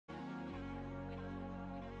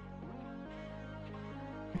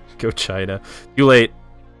Go China. Too late.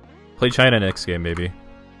 Play China next game, maybe.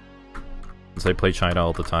 Since I play China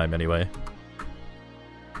all the time anyway.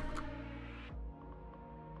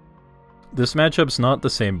 This matchup's not the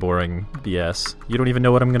same boring BS. You don't even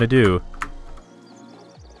know what I'm gonna do.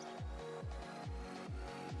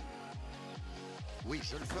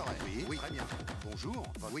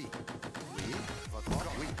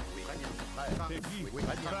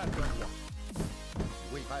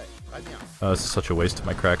 This is such a waste of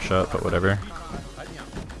my crack shot, but whatever.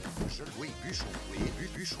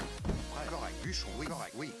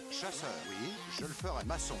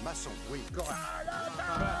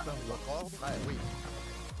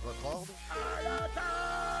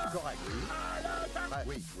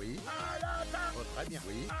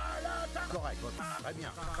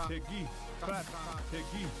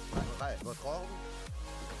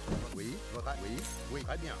 Oui,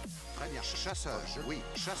 très bien, chasseur, oui,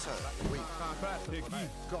 chasseur, oui,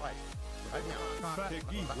 correct, très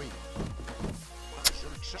bien, oui.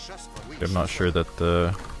 I'm not sure that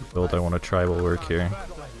the build I want to try will work here.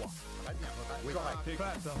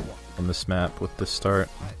 On this map with this start.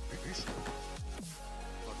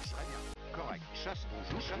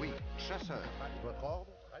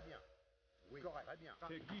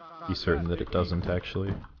 Be certain that it doesn't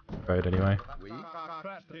actually. Try it anyway.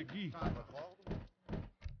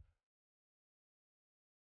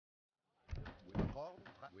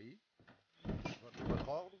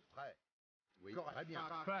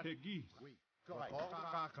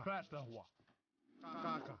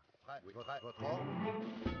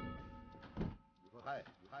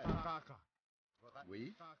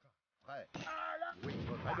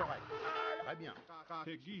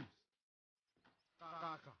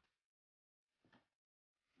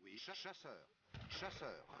 Oui, chasseur,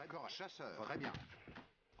 chasseur, très bien.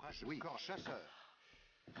 Oui, chasseur.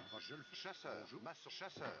 Je le chasseur, maçon,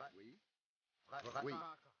 chasseur.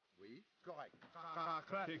 Oui, correct.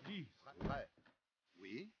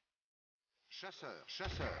 Oui, chasseur.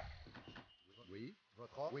 Oui,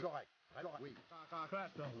 votre ordre. Oui, correct. Oui,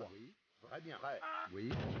 très bien.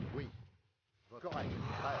 Oui, correct.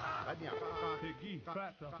 Très bien.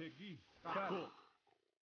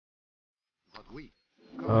 Oui.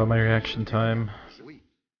 My reaction time.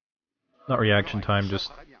 Not reaction time,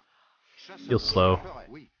 just feels slow.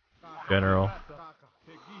 General.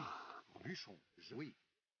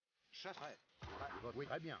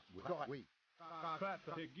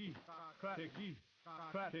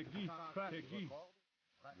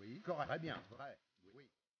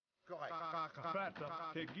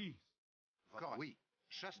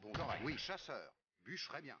 Oui, chasseur. Bûche,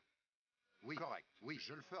 très bien. Oui, correct. Oui,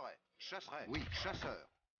 je le ferai. Chasserai. Oui, chasseur.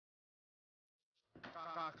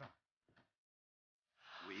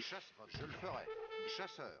 Oui, chasseur. Je le ferai.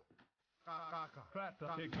 Chasseur.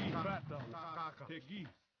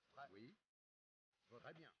 Oui.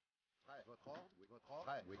 Très bien. Votre ordre. Votre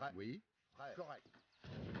ordre. Oui. Correct.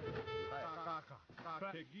 I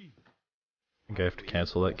think I have to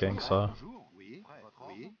cancel that gang saw. Oui.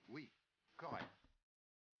 Oui. Correct.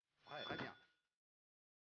 Très bien.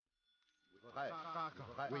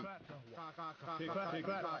 Oui.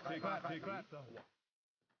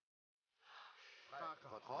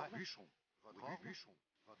 Votre ordre. Bûcheron. Votre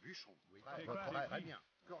bûcheron. Oui. Très bien.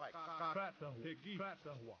 Correct.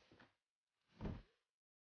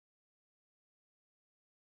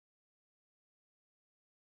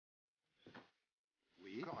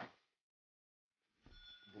 Oui. Correct.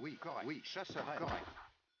 Oui, correct. Oui, chasseur. Correct.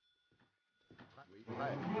 Oui.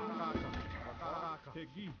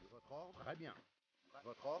 Votre ordre. Très bien.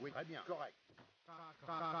 Votre ordre. Oui. Très bien. Correct.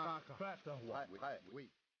 Oui.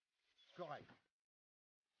 Correct.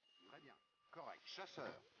 Très bien. Correct.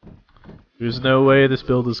 Chasseur. There's no way this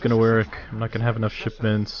build is gonna work. I'm not gonna have enough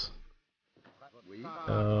shipments.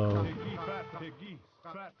 Oh.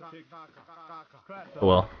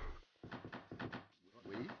 Well.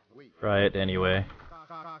 Try it anyway.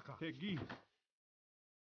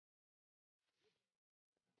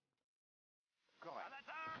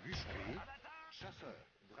 Bûcheron. Chasseur.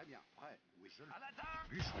 Très bien. Prêt. Oui, je le...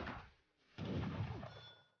 Bûcheron.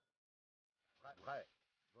 Prêt.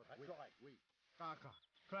 Correct. Oui.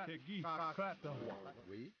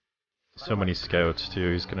 Oui. So many scouts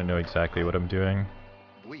too, he's gonna know exactly what I'm doing.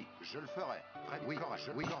 Oui, je le ferai. Oui,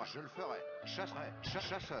 je le ferai.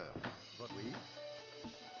 Chasseur. Oui.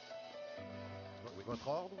 Votre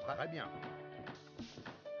ordre. Très bien.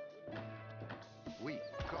 Oui,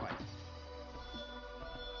 correct.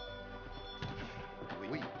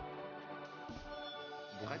 Oui.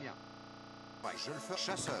 Très bien. Ouais, je le fais.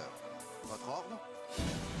 Chasseur. Votre ordre.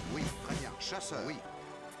 Oui, très bien. Chasseur. Oui.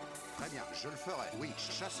 très bien, je le ferai. Oui,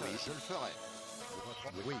 chasseur, oui, je le ferai.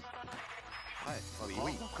 Oui. Prêt,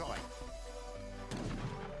 oui, correct.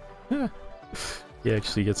 He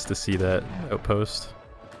actually gets to see that outpost.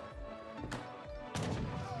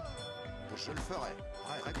 Je le ferai.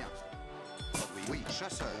 Très bien. Oui,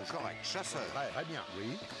 chasseur, correct. Chasseur, très bien.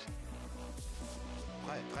 Oui.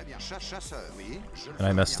 Très bien. Chasseur, oui. And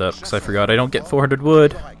I messed up because I forgot I don't get 400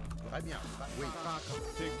 wood. Très bien. Oui.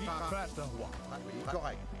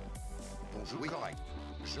 Correct. Bonjour, oui, correct.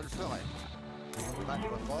 Je le ferai.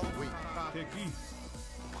 Votre ordre, oui.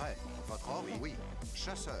 Prêt. Votre ordre, oui.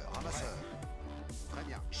 Chasseur, ramasseur. Très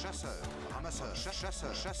bien. Chasseur, ramasseur,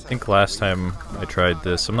 chasseur, chasseur. I think last time I tried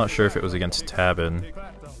this, I'm not sure if it was against Tabin,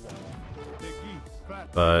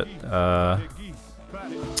 but damn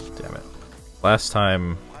it. Last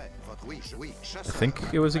time, I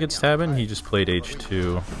think it was against Tabin. He just played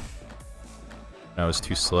H2. I was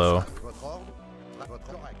too slow.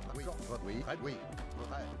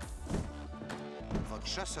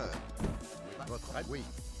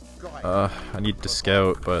 I need to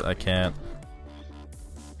scout, but I can't.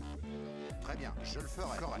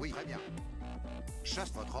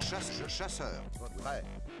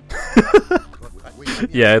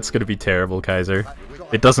 Yeah, it's gonna be terrible, Kaiser.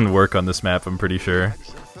 It doesn't work on this map, I'm pretty sure.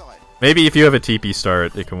 Maybe if you have a TP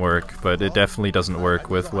start, it can work, but it definitely doesn't work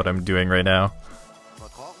with what I'm doing right now.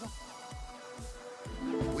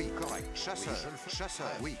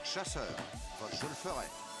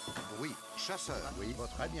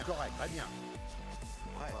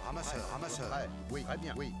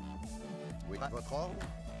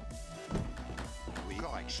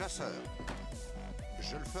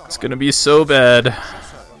 It's gonna be so bad.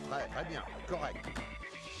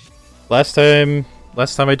 Last time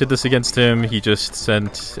I did this against him, he just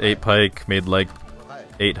sent 8 pike, made like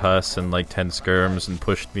 8 hus and like 10 skirms and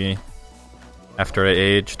pushed me after I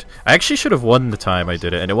aged. I actually should have won the time I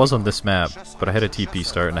did it, and it was on this map, but I had a TP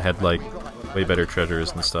start and I had like way better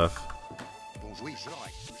treasures and stuff.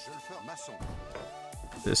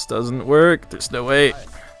 This doesn't work, there's no way.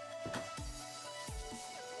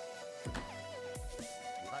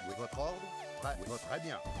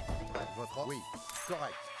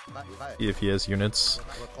 If he has units.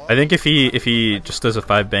 I think if he just does a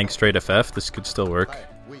 5 bank straight FF, this could still work.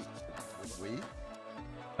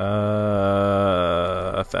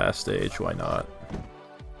 Fast age, why not?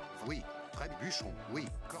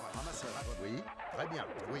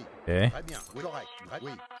 Okay.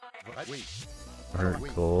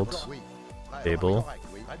 Hurt gold. Stable.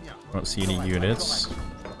 I don't see any units.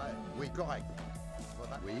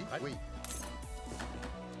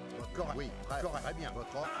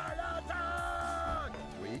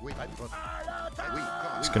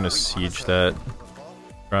 Just gonna siege that.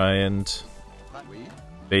 Try and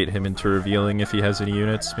bait him into revealing if he has any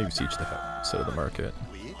units. Maybe siege the house instead of the market.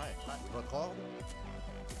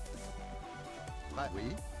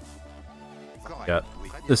 Yeah,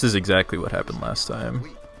 this is exactly what happened last time.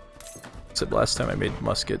 Except last time I made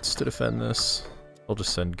muskets to defend this. I'll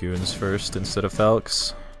just send goons first instead of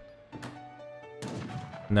falcons.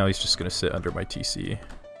 Now he's just gonna sit under my TC.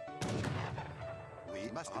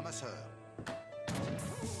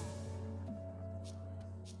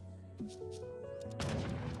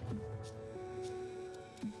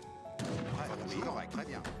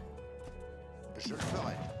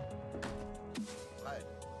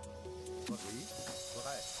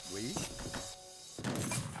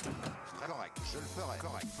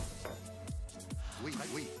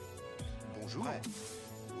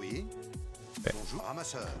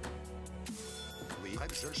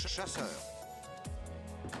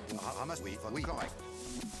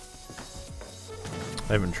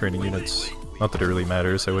 I haven't training units. Not that it really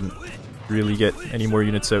matters. I wouldn't really get any more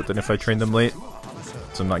units out than if I trained them late.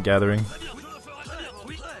 So I'm not gathering.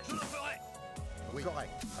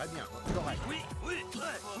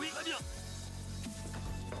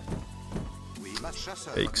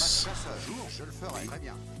 Yikes.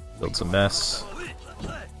 Builds a mess.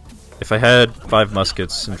 If I had 5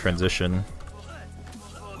 muskets in transition,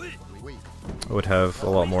 I would have a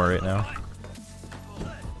lot more right now.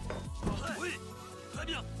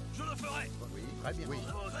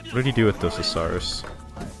 What did he do with those Asars?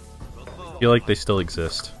 I feel like they still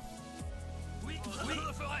exist.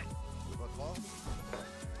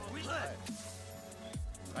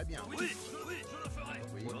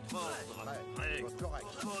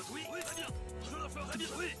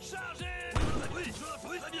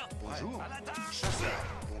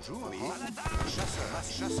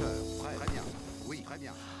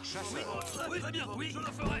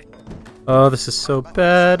 Oh, this is so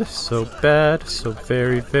bad, so bad, so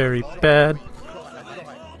very, very bad.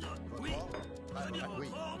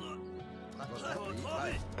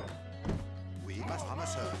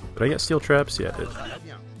 Did I get steel traps? Yeah, I did. Très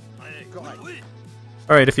bien. Correct.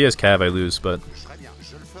 Alright, if he has cav, I lose, but Très bien.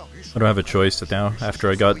 Je le fais, bûcheron. I don't have a choice now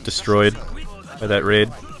after I got destroyed by that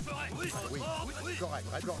raid. Oui.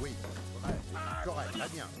 Correct. D'accord. Oui. Correct. Très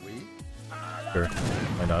bien. Oui. Sure,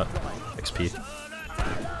 why not? XP.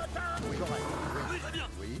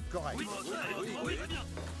 Oui. Correct. Oui. Oui. Correct.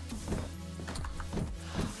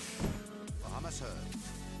 Ramasseur.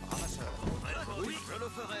 Ramasseur. Oui, je le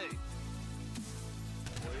ferai.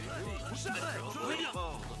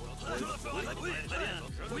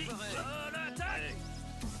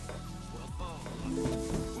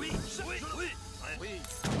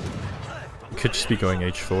 Could just be going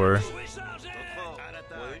H4.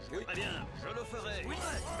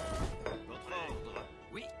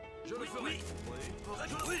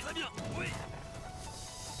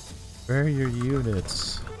 Where are your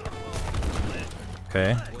units?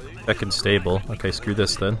 Okay, second stable. Okay, screw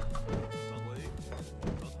this then.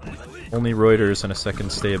 Only Reuters and a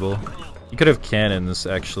second stable. You could have cannons,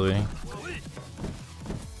 actually.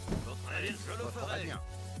 Très bien.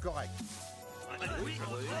 Correct.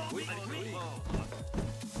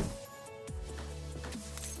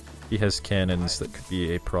 He has cannons that could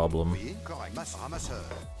be a problem. Oui. Correct. Ramasseur.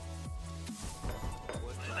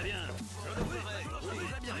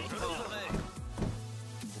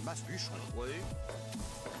 Masse bûcheron.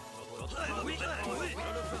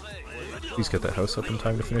 Please get that house up in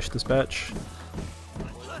time to finish this batch.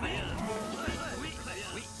 Très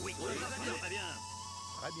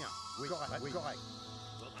bien. Oui. Correct. Oui. Correct.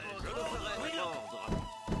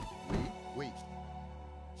 Oui.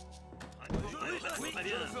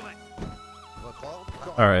 Votre ordre.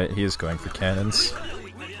 Correct. Alright, he is going for cannons.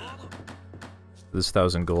 This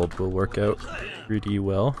 1,000 gold will work out pretty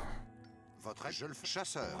well. Votre aide, je le fais.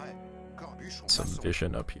 Chasseur. Prêt. Corps, bûcheron. Some Maçon.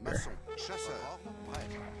 vision up here. Maçon. Chasseur. Prêt.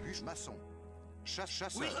 Bûche. Maçon. Chasseur.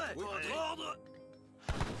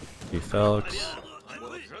 He Felix.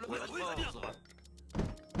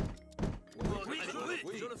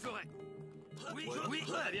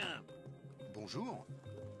 Bonjour.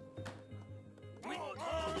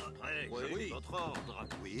 Oui, votre ordre.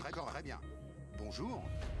 Oui. Très correct. Très bien. Bonjour.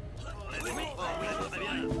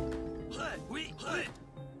 Prêt.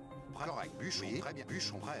 Correct. Bûcheron. Oui. Très bien.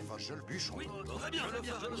 Bûcheron. Prêt. Je le bûcheron.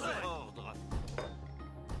 Ordre.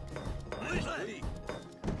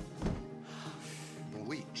 Bon,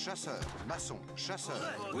 oui. Chasseur. Maçon. Chasseur.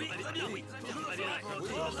 Oui, très bien, oui.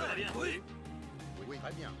 Très bien, oui. Oui.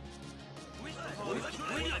 Très bien.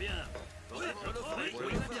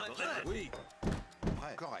 Oui,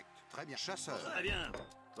 Prêt. Correct. Très bien. Chasseur. très bien.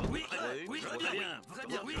 Oui, très bien. Très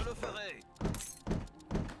bien, oui. Je le ferai.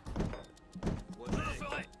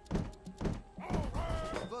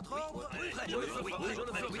 Votre ordre? Je le ferai.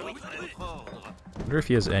 Votre ordre. I wonder if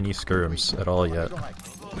he has any skirms at all yet. Correct.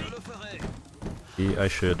 Je le ferai. I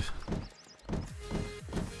should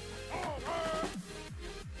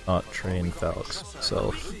not train Felix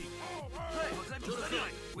myself.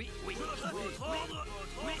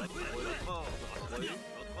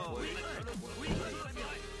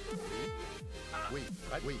 Oui.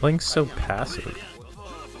 Oui. Playing so passive.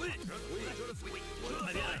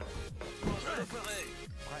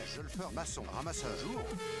 Prêt. Je le fais. Maçon. Ramasseur. Bonjour.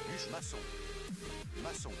 Bûche. Maçon.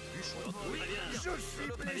 Maçon. Bûcheron. Je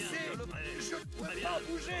suis blessé. Je ne peux pas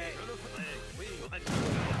bouger.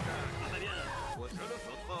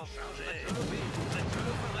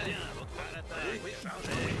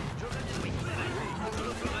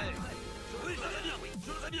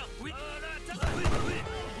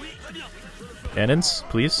 Cannons,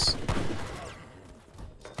 please.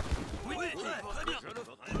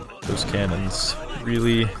 Those cannons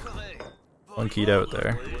really monkeyed out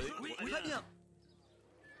there.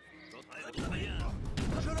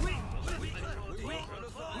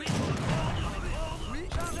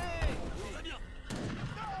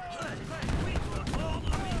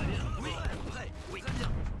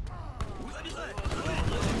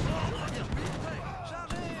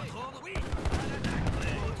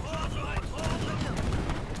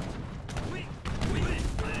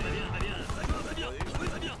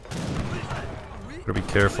 Gotta be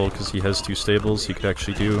careful because he has two stables. He could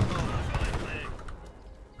actually do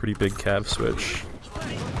pretty big cav switch.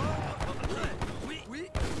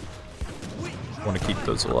 Want to keep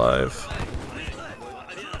those alive.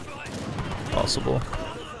 Possible.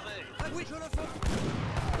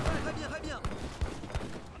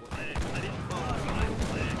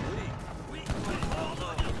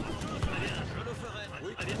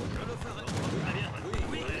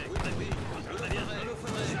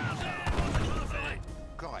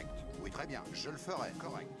 Correct. Oui. Très bien. Je le ferai.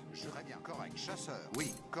 Correct. Très bien. Correct. Chasseur.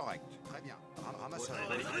 Oui. Correct. Très bien. Ramasseur.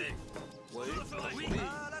 Oui. Oui.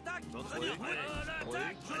 À l'attaque. Très bien. À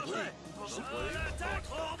l'attaque. Je fais. À l'attaque.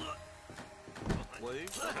 Ordre. Oui.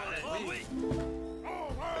 Votre ordre. Oui.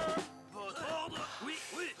 Votre ordre. Oui.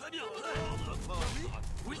 Oui. Très bien. Votre ordre.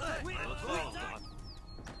 Oui. Oui. Votre ordre.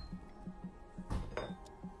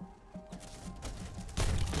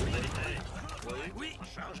 Oui.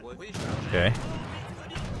 Charge. Oui. Okay.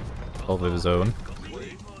 12 of his own.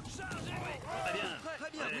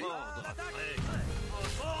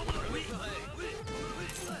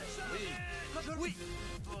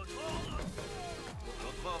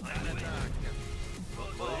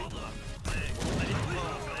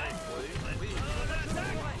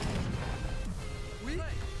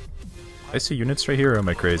 I see units right here, or am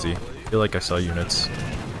I crazy? I feel like I saw units.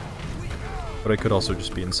 But I could also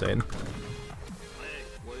just be insane.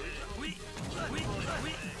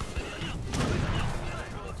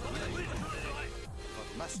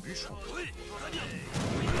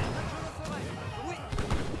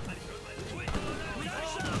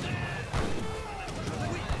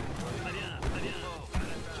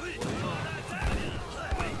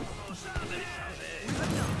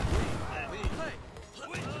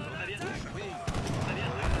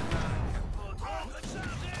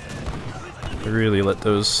 I really let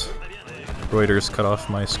those Reuters cut off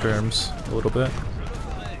my skirms a little bit.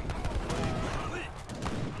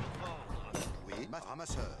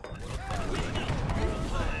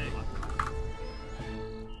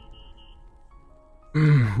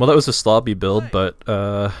 Well, that was a slobby build, but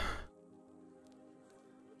I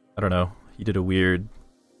don't know. He did a weird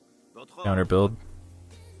counter build.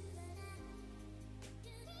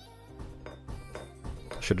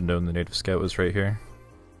 Should have known the native scout was right here.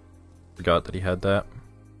 Forgot that he had that.